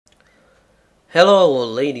Hello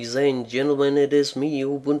ladies and gentlemen, it is me,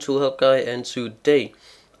 Ubuntu Help Guy, and today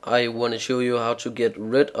I want to show you how to get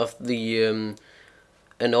rid of the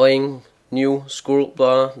annoying new scroll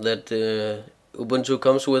bar that Ubuntu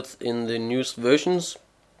comes with in the newest versions.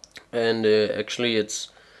 And actually it's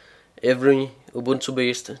every Ubuntu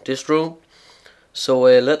based distro. So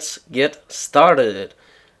let's get started.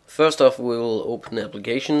 First off, we will open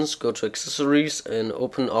applications, go to accessories and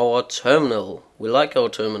open our terminal. We like our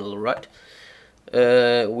terminal, right?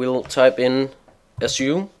 We'll type in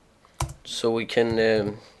SU so we can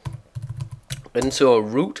enter a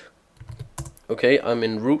root. Okay, I'm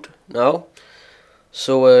in root now.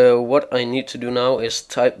 So what I need to do now is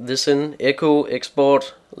type this in: echo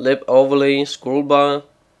export lib overlay scrollbar,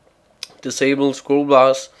 disable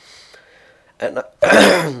scrollbars, and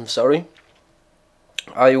sorry,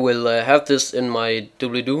 I will have this in my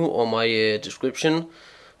doobly-doo or my description,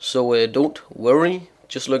 so don't worry,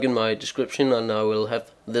 just look in my description and I will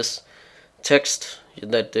have this text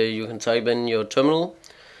that you can type in your terminal.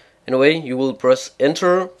 Anyway, you will press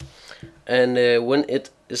enter, and when it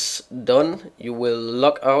is done you will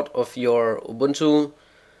log out of your Ubuntu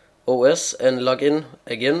OS and log in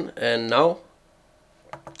again. And now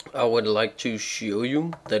I would like to show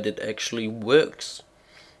you that it actually works.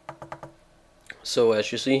 So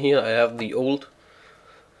as you see here, I have the old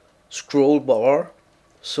scroll bar.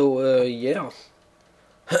 So yeah,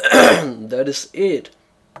 that is it.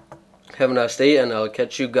 Have a nice day and I'll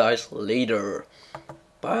catch you guys later.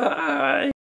 Bye.